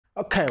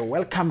Okay,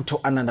 welcome to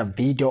another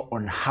video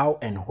on how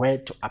and where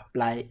to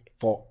apply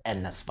for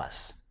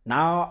NSFAS.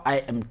 Now I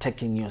am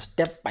taking you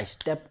step by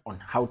step on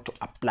how to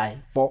apply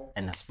for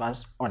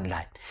NSFAS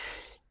online.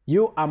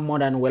 You are more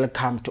than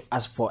welcome to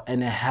ask for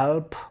any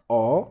help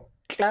or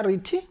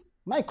clarity.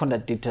 My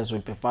contact details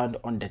will be found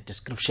on the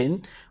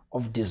description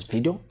of this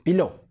video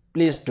below.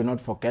 Please do not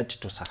forget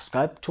to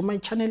subscribe to my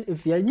channel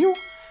if you are new.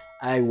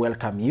 I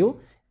welcome you.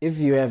 If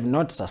you have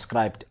not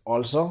subscribed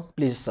also,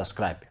 please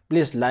subscribe.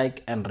 Please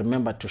like and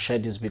remember to share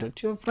this video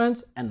to your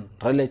friends and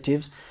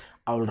relatives.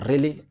 I will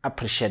really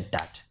appreciate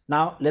that.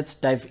 Now let's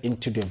dive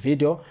into the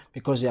video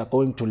because we are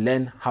going to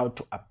learn how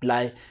to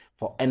apply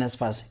for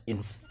NSFAS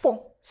in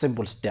 4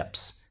 simple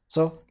steps.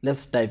 So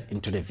let's dive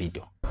into the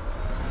video.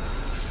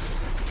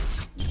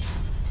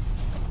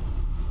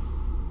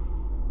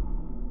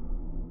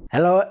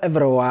 Hello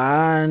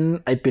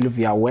everyone, I believe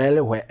you are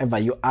well wherever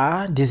you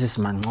are. This is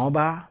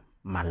Mancoba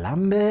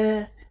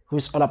Malambe, who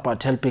is all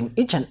about helping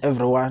each and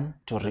everyone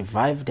to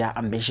revive their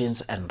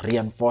ambitions and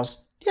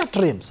reinforce their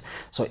dreams.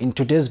 So in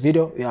today's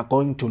video, we are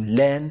going to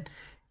learn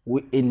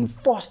in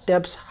 4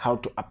 steps how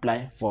to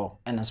apply for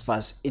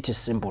NSFAS. It is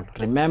simple.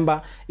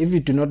 Remember, if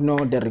you do not know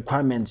the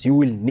requirements you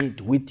will need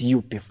with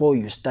you before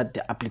you start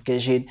the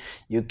application,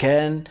 you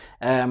can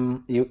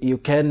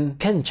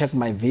check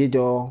my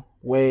video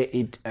where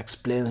it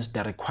explains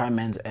the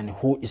requirements and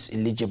who is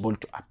eligible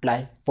to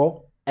apply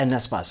for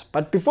NSFAS.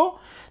 But before,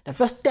 the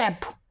first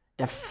step,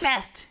 the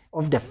first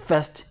of the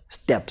first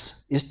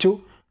steps is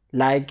to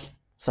like,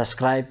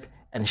 subscribe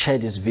and share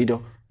this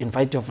video.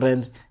 Invite your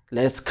friends.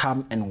 Let's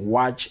come and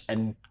watch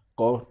and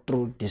go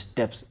through these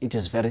steps. It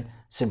is very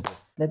simple.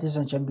 Ladies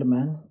and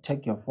gentlemen,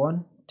 take your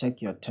phone,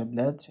 take your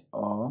tablet,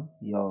 or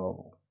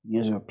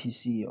use your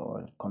PC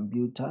or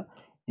computer,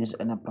 use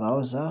any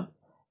browser,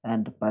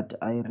 but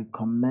I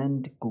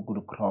recommend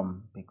Google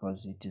Chrome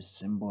because it is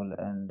simple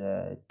and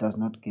it does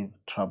not give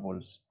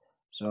troubles.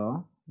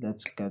 So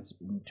let's get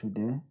into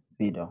the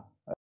video.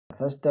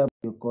 First step,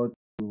 you go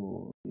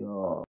to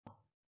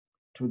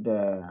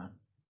the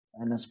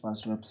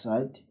NSFAS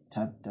website,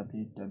 type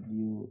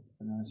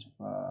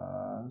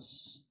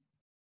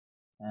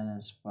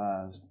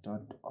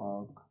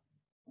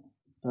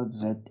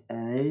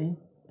www.nsfas.org.za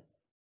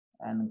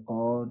and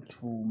go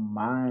to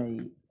my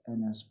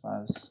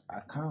NSFAS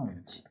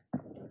account.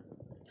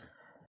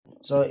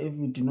 So if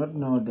you do not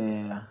know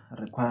the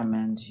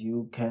requirements,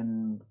 you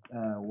can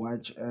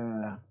watch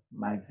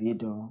my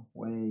video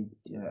where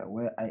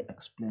I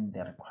explain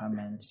the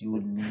requirements you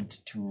will need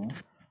to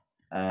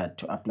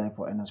apply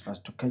for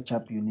NSFAS. To catch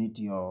up, you need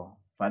your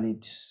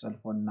valid cell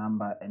phone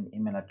number and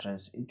email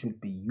address. It will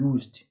be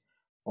used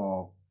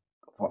for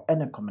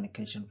any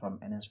communication from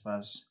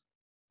NSFAS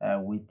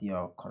with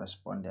your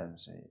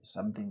correspondence,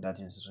 something that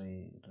is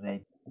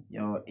right.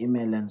 Your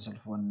email and cell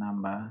phone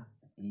number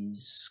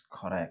is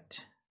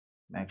correct.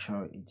 Make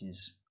sure it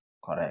is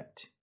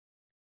correct.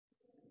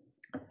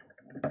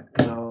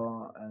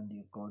 So, and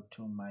you go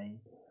to my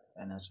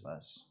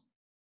NSFAS.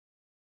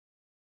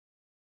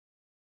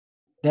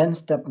 Then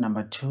step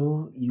number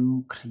 2,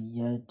 you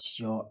create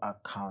your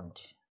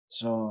account.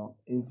 So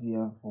if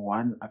you have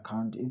one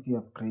account, if you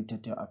have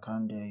created your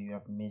account, you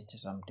have missed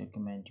some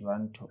document, you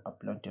want to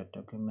upload your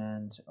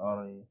documents,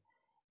 or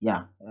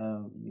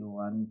you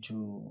want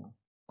to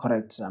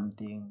correct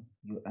something,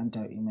 you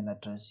enter your email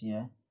address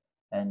here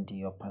and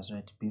your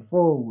password.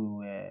 Before we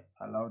were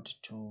allowed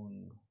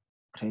to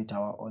create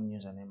our own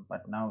username,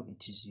 but now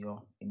it is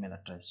your email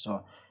address.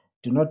 So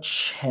do not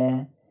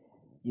share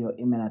your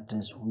email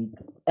address with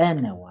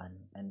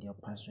anyone and your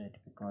password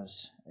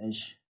because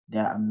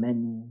there are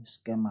many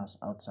scammers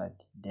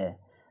outside there.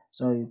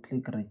 So you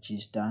click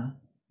register.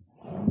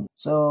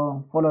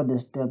 So follow the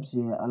steps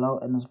here. Allow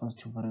NSFAS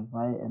to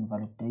verify and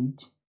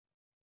validate.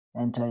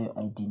 Enter your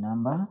ID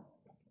number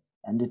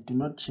and do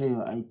not share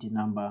your ID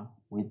number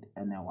with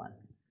anyone,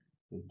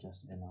 with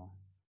just anyone.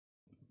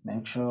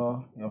 Make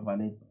sure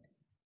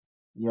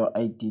your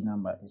ID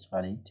number is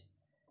valid.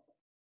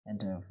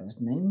 Enter your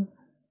first name,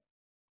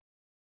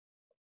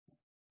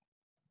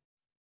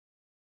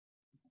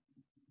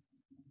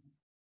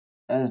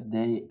 as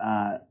they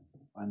are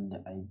on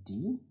the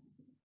ID,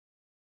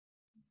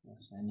 your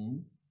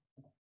surname,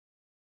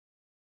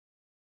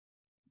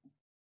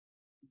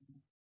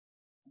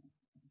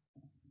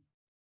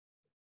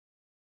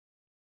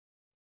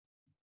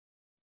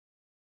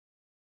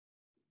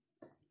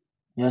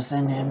 your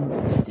surname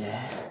is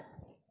there,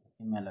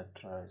 email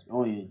address.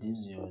 Oh, this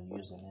is your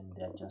username.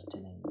 They are just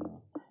telling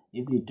you.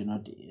 If you do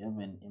not have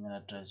an email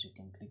address, you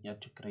can click here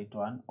to create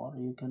one, or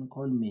you can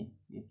call me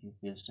if you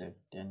feel safe.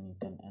 Then you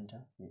can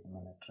enter your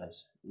email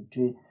address. It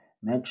will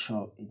make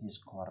sure it is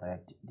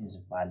correct, it is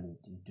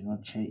valid. You do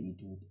not share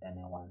it with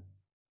anyone.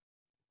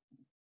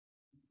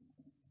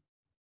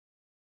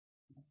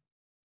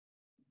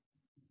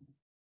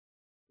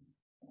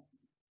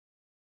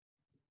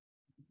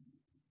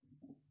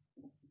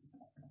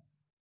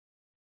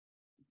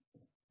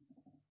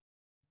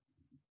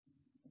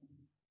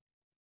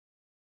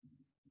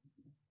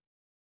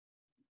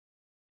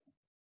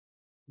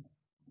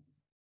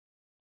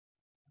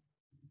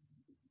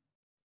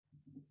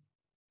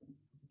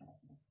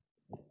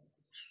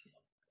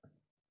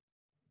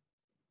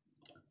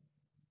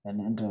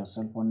 and enter your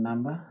cell phone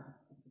number.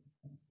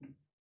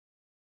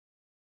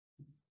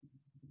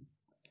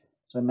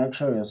 So make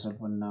sure your cell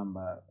phone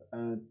number,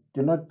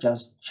 do not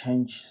just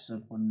change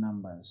cell phone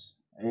numbers.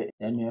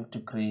 Then you have to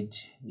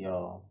create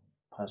your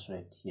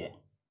password here.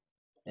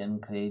 Then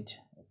create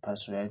a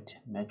password,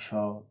 make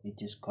sure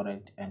it is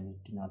correct and you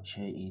do not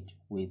share it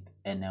with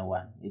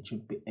anyone. It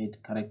should be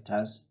 8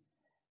 characters,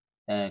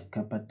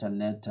 capital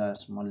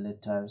letters, small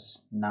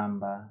letters,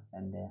 number,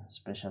 and a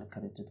special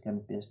character. It can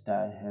be a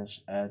star,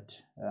 hash,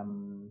 at,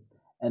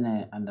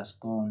 any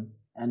underscore,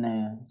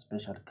 any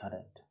special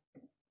character.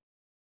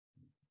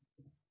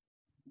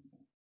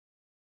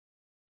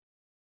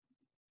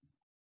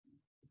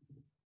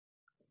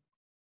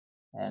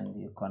 And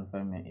you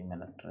confirm your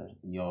email address,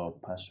 your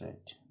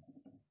password.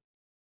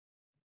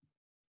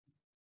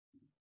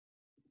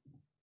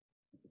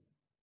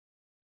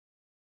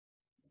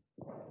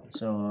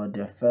 So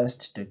the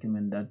first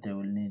document that they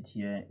will need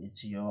here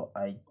is your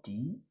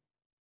ID,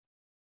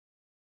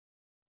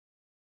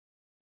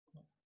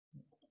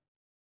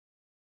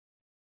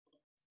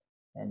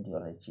 and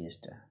your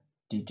register.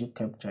 Did you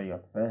capture your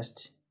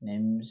first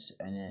names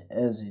and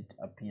as it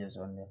appears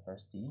on the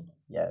first D?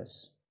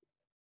 Yes.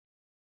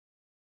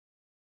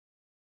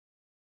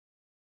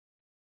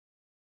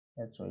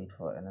 Let's wait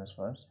for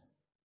NSFAS.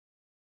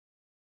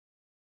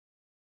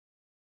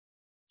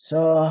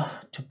 So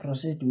to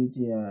proceed with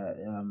your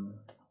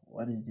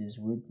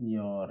with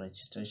your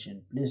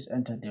registration, please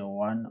enter the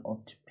one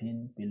opt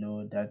pin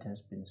below that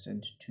has been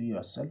sent to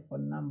your cell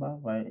phone number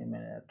via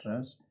email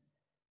address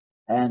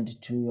and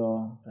to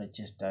your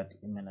registered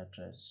email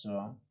address.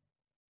 So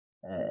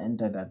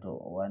enter that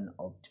one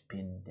opt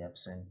pin they have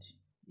sent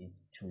it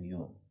to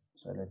you.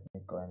 So let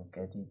me go and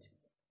get it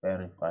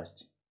very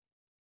fast.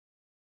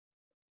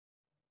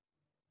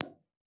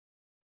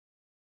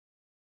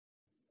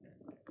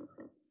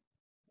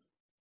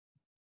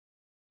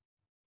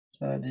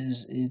 So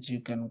this is it.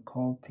 You can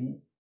copy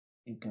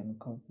it.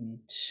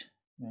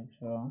 Make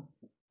sure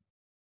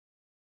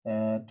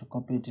to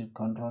copy it,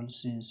 Control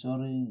C.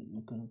 Sorry,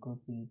 you can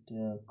copy it,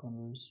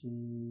 Control C.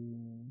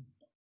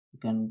 You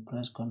can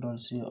press Control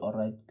C or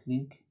right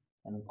click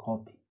and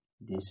copy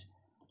this.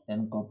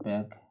 Then go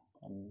back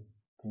and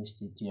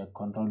paste it here.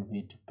 Control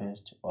V to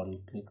paste, or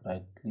you click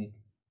right click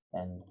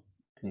and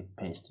click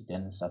paste.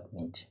 Then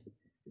submit.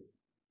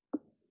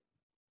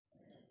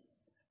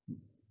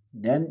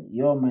 Then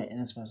your My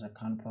NSFAS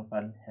account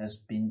profile has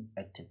been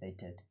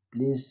activated.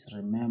 Please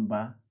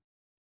remember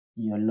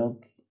your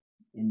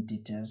login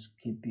details,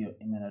 keep your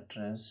email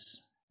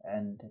address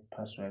and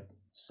password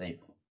safe.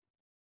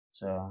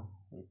 So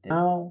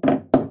now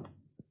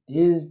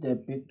this is the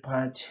big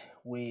part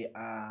we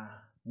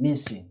are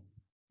missing.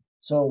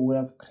 So we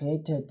have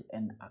created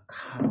an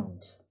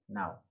account.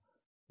 Now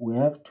we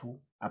have to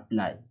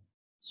apply.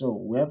 So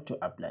we have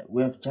to apply.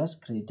 We have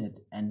just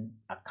created an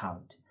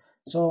account.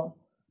 So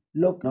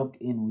log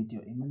in with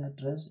your email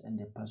address and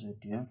the password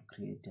you have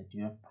created,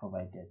 you have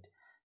provided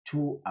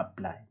to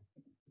apply.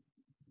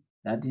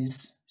 That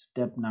is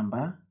step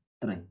number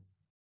 3.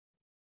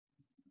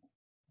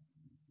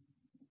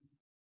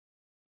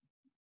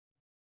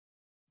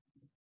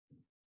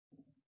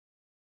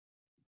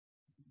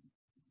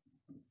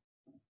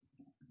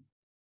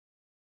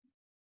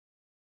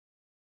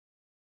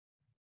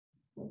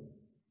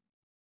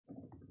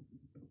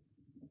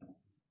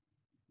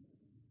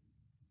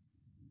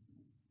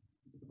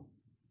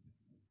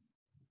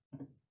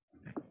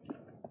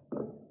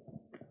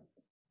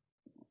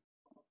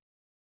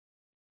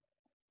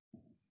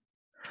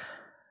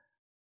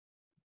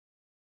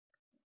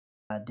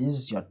 This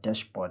is your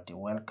dashboard.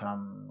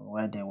 Welcome,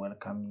 where they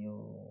welcome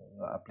you,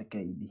 your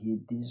application. Here,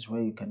 this is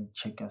where you can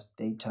check your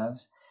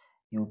status.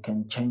 You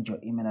can change your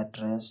email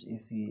address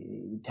if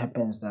it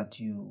happens that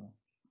you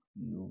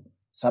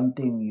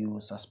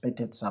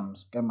suspected some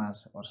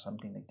scammers or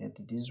something like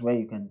that. This is where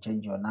you can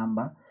change your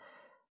number.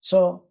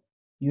 So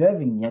you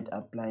haven't yet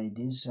applied.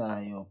 These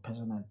are your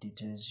personal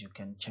details. You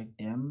can check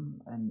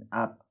them and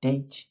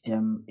update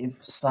them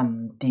if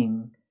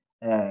something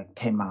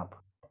came up.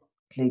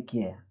 Click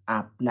here,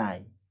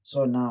 apply.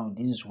 So now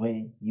this is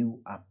where you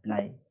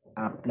apply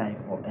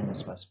for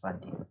NSFAS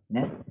funding.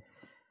 Ne?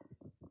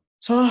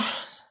 So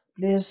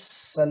please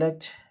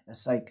select a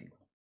cycle.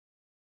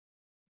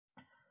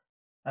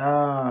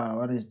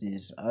 What is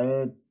this? I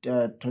had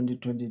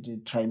 2020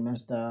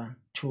 trimester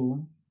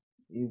 2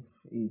 if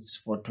it's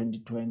for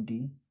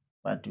 2020,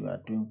 but we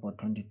are doing for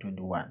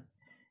 2021.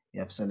 You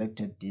have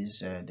selected this,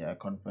 they are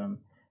confirmed.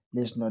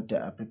 Please note the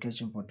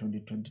application for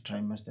 2020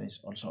 trimester is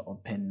also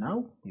open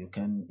now. You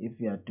can, if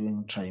you are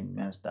doing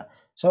trimester.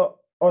 So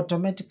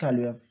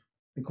automatically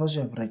because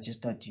you have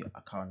registered your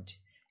account,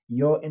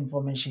 your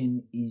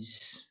information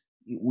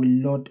it will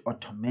load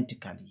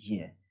automatically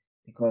here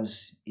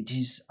because it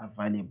is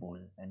available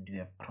and you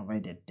have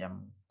provided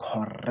them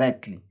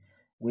correctly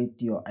with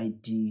your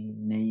ID,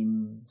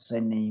 name,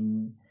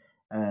 surname,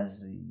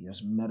 as your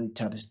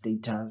marital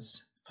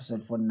status, cell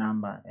phone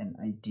number and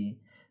ID.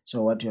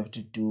 So what you have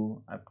to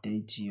do,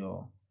 update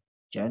your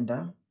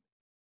gender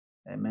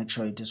and make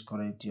sure it is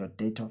correct, your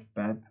date of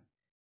birth,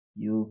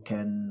 you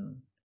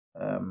can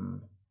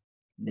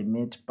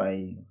limit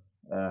by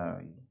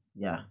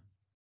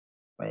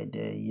by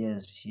the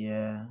years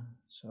here.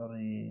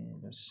 Sorry,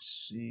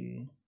 let's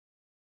see.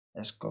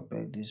 Let's go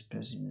back. This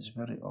person is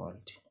very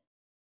old.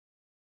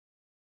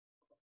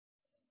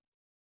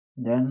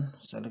 Then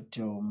select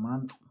your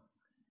month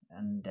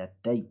and the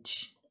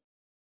date.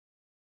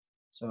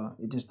 So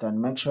it is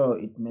done. Make sure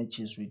it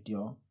matches with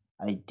your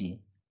ID.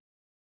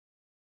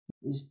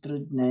 The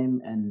street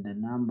name and the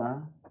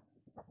number.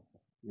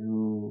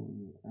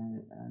 You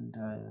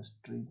enter your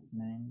street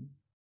name.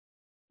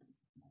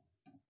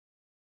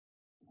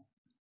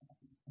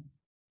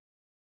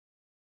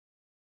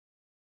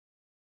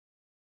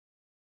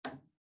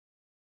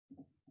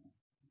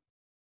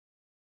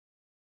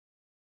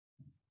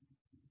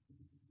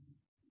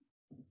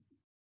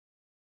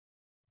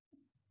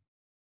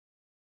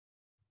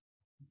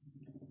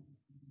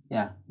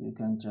 Yeah, you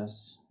can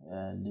just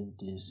leave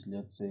this.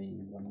 Let's say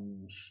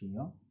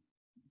Shio.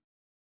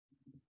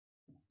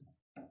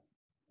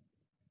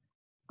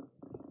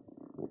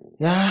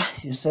 Yeah,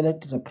 you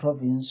select the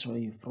province where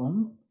you're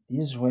from.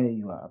 This is where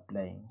you are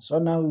applying. So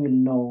now you will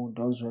know,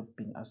 those who have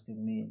been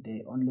asking me,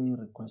 they only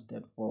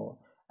requested for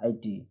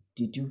ID.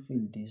 Did you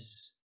fill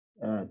this?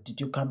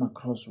 Did you come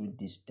across with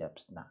these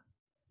steps now?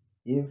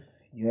 If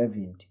you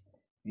haven't,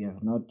 you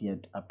have not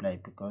yet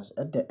applied, because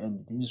at the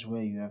end, this is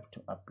where you have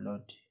to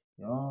upload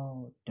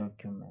your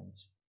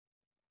documents.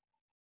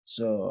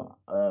 So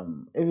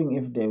even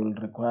if they will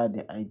require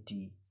the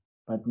ID,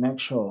 but make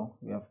sure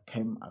you have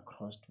came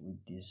across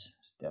with these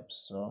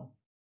steps. So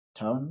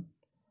town,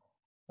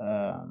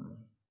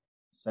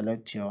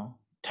 select your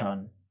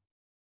town.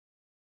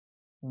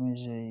 Let me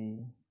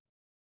say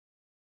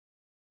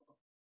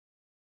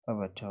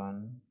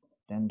Everton,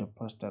 then the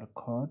postal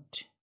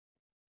code.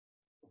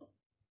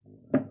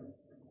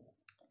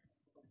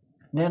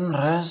 Then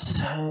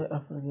rest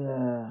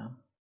Africa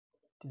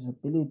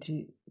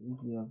disability, if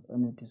you have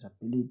any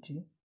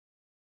disability.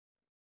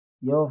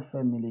 Your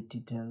family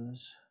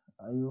details.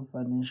 Are you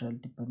financially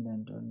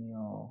dependent on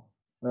your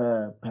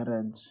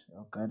parents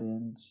or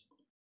guardians?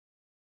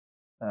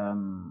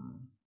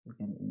 You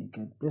can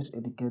indicate. Please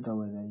indicate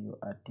whether you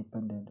are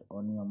dependent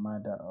on your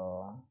mother,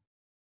 or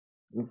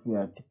if you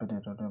are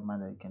dependent on your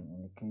mother, you can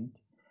indicate.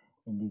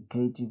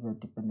 Indicate if you are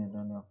dependent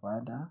on your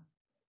father.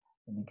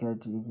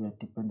 Indicate if you are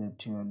dependent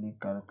to your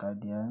legal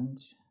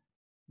guardians.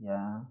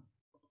 Yeah.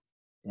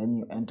 Then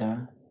you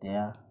enter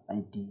their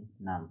ID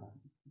number.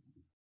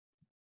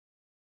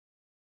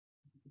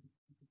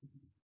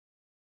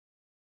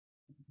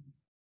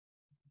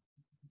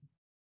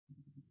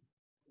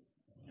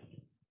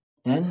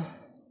 Then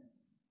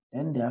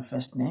their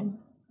first name.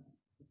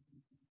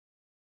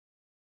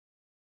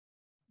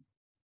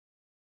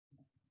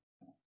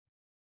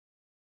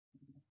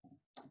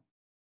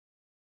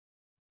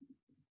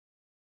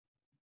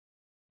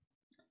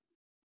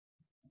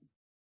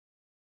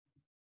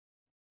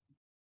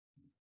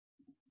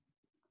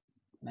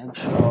 Make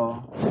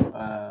sure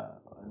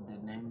the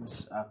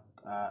names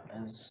are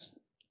as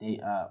they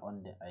are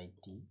on the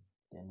ID.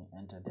 Then you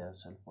enter their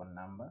cell phone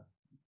number.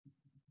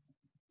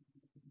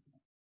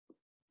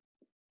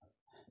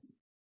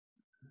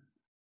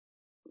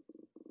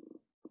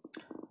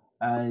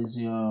 As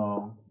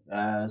your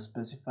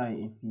specify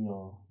if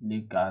your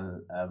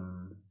legal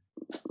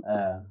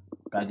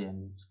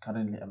guardian is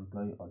currently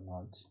employed or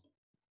not.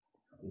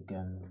 You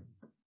can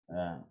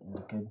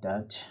indicate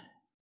that.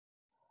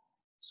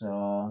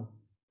 So,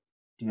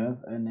 do you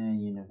have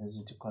any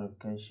university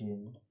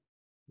qualification?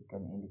 You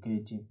can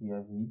indicate if you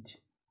have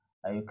it.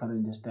 Are you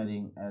currently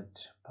studying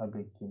at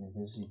public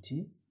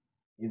university?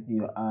 If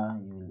you are,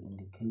 you will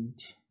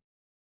indicate.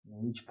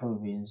 In which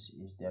province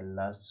is the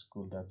last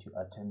school that you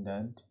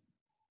attended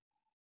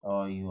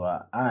or you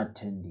are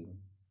attending?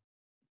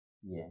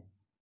 Yeah.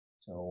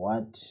 So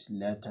what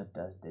letter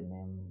does the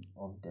name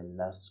of the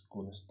last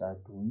school start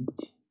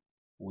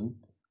with?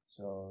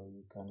 So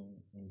you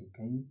can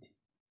indicate.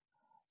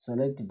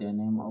 Select the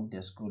name of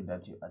the school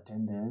that you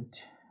attended.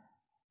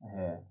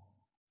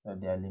 So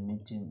they are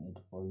limiting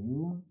it for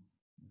you.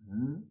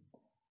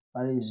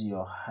 What is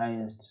your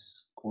highest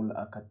school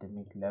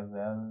academic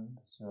level?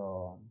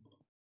 So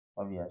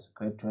obvious,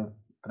 grade 12,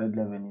 grade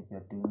 11 if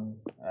you're doing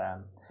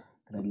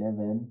grade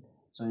 11.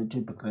 So it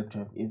will be grade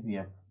 12 if you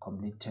have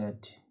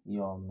completed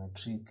your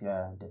matric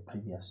the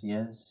previous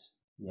years.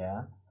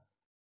 Yeah.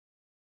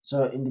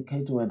 So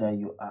indicate whether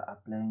you are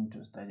applying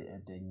to study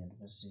at the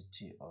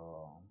university,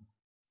 or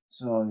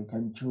so you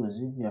can choose.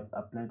 If you have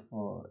applied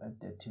for at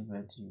the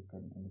TVET, you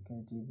can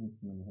indicate. If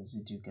it's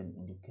university, you can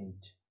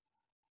indicate.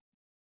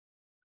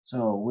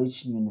 So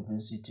which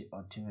university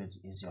or TVET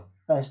is your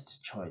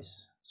first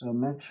choice? So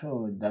make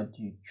sure that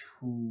you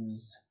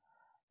choose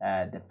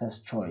the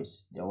first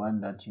choice, the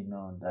one that you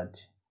know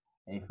that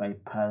if I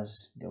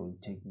pass, they will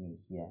take me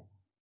here,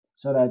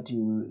 so that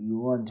you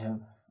won't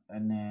have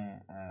any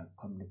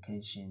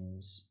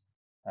complications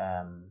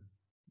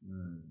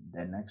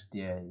the next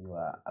year you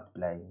are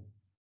applying.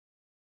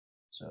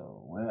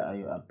 So where are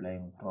you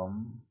applying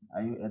from?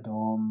 Are you at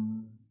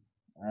home?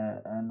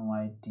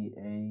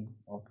 NYDA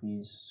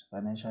office,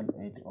 financial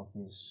aid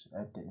office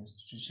at the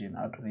institution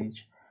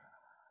outreach.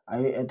 Are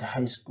you at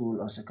high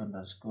school or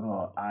secondary school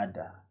or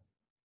other?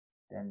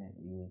 Then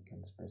you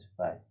can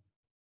specify.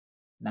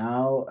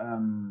 Now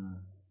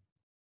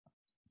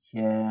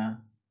here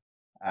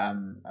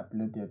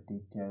upload your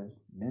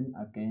details. Then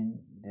again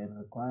they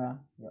require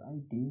your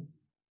ID.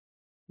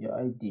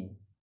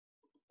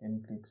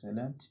 Then click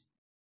select.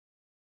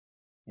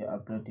 You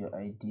upload your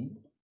ID.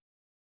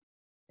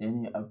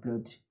 Then you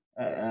upload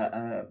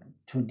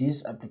to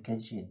this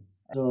application.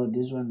 So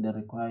this one they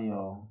require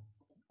your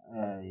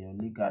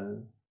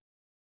legal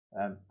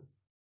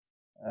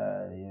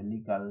your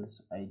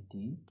legal's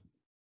ID.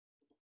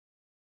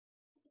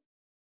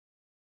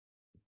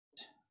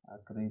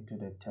 Agree to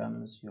the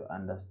terms, you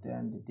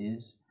understand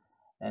this,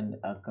 and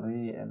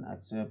agree and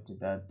accept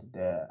that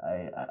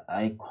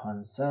I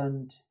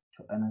consent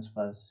to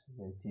NSFAS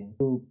vetting.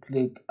 You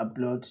click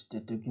upload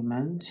the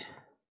document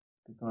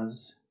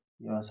because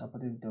your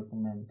supporting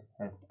document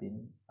have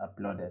been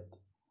uploaded.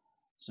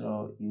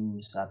 So you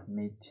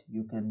submit.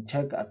 You can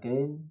check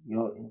again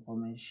your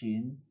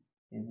information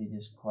if it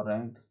is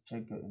correct.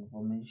 Check your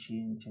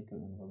information,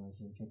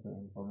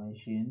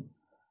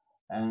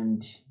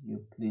 and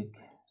you click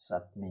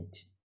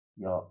submit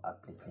your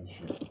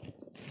application.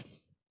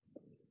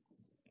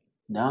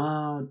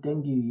 Now,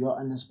 thank you. Your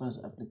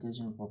NSFAS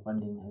application for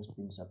funding has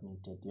been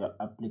submitted. Your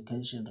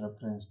application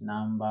reference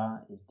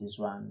number is this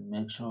one.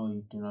 Make sure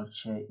you do not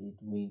share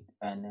it with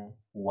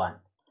anyone.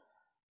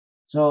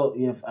 So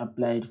you have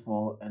applied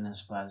for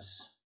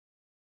NSFAS.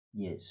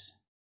 Yes.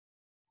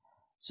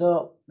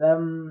 So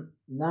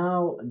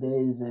now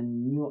there is a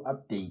new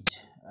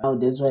update. Now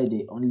that's why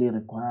they only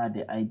require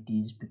the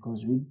IDs,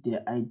 because with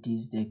the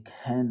IDs they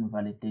can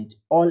validate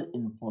all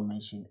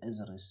information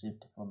as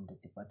received from the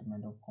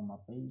Department of Home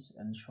Affairs.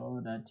 Ensure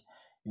that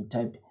you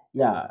type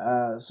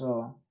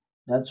so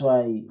that's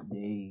why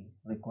they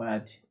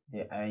required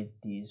the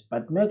IDs,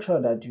 but make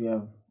sure that you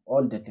have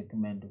all the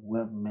document we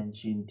have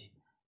mentioned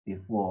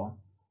before.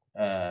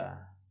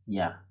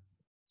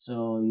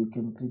 So you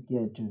can click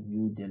here to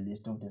view the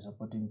list of the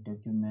supporting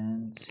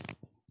documents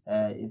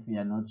if you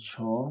are not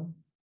sure.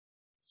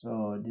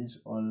 So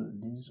this all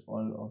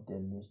of the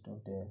list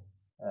of the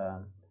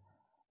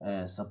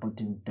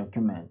supporting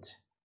document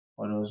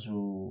for those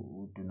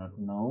who do not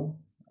know,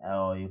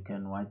 or you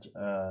can watch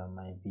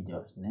my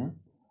videos.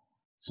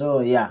 So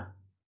yeah,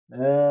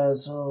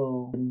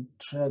 so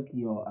track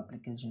your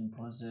application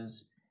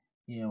process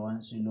here.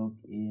 Once you log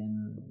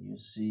in, you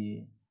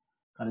see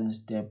current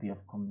step you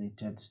have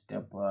completed,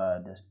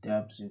 the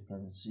steps you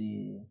can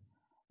see.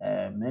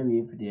 Maybe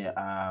if they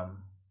are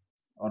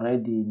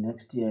already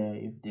next year,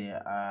 if they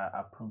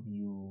approve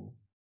you,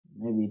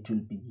 maybe it will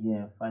be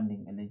here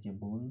funding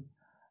eligible,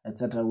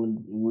 etc.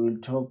 We'll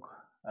talk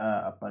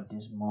about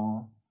this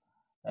more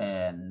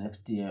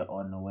next year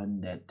on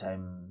when the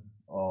time,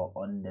 or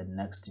on the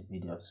next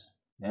videos.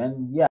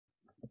 Then yeah,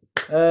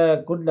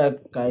 good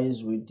luck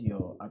guys with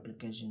your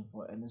application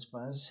for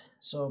NSFAS.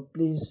 So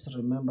please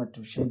remember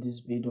to share this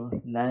video,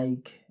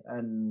 like,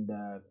 and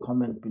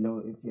comment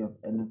below if you have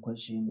any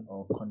question,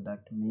 or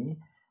contact me.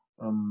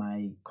 From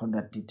my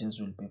contact details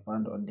will be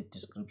found on the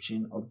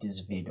description of this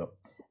video.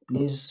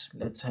 Please,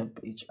 let's help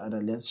each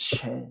other. Let's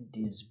share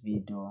this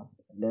video.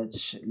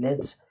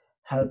 Let's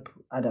help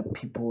other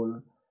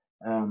people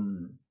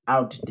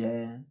out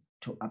there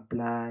to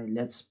apply.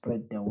 Let's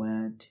spread the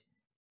word.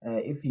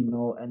 If you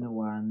know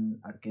anyone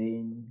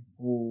again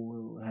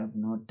who have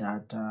no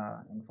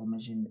data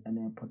information,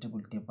 any portable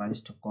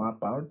device to go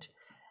about,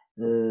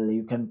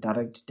 you can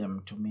direct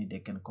them to me. They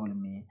can call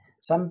me.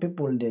 Some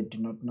people, they do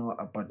not know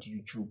about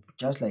YouTube,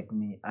 just like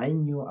me. I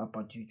knew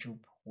about YouTube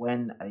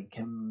when I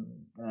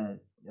came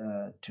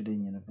to the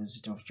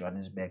University of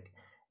Johannesburg.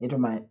 It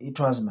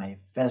was my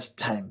first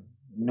time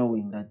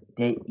knowing that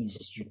there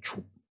is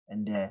YouTube,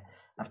 and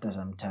after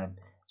some time,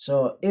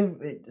 so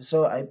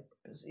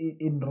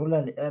in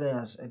rural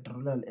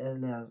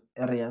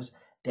areas,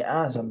 there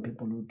are some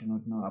people who do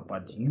not know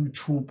about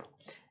YouTube.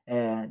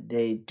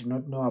 They do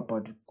not know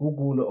about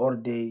Google, or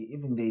they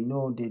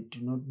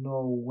do not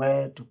know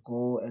where to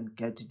go and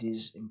get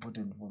this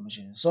important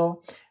information.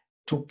 So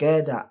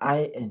together,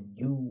 I and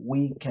you,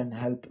 we can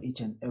help each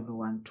and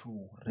everyone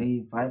to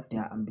revive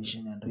their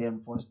ambition and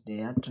reinforce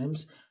their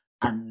dreams,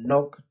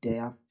 unlock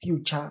their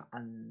future,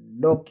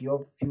 unlock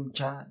your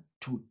future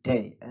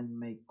today. And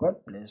may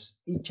God bless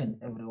each and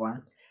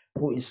everyone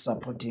who is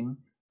supporting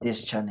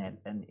this channel,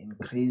 and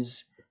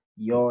increase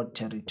your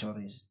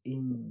territories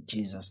in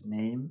Jesus'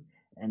 name.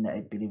 And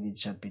I believe it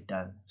shall be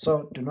done.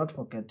 So do not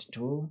forget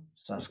to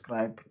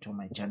subscribe to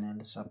my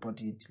channel,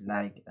 support it,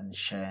 like and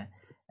share,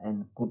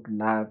 and good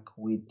luck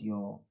with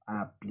your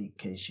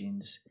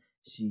applications.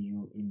 See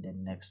you in the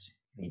next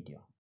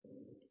video.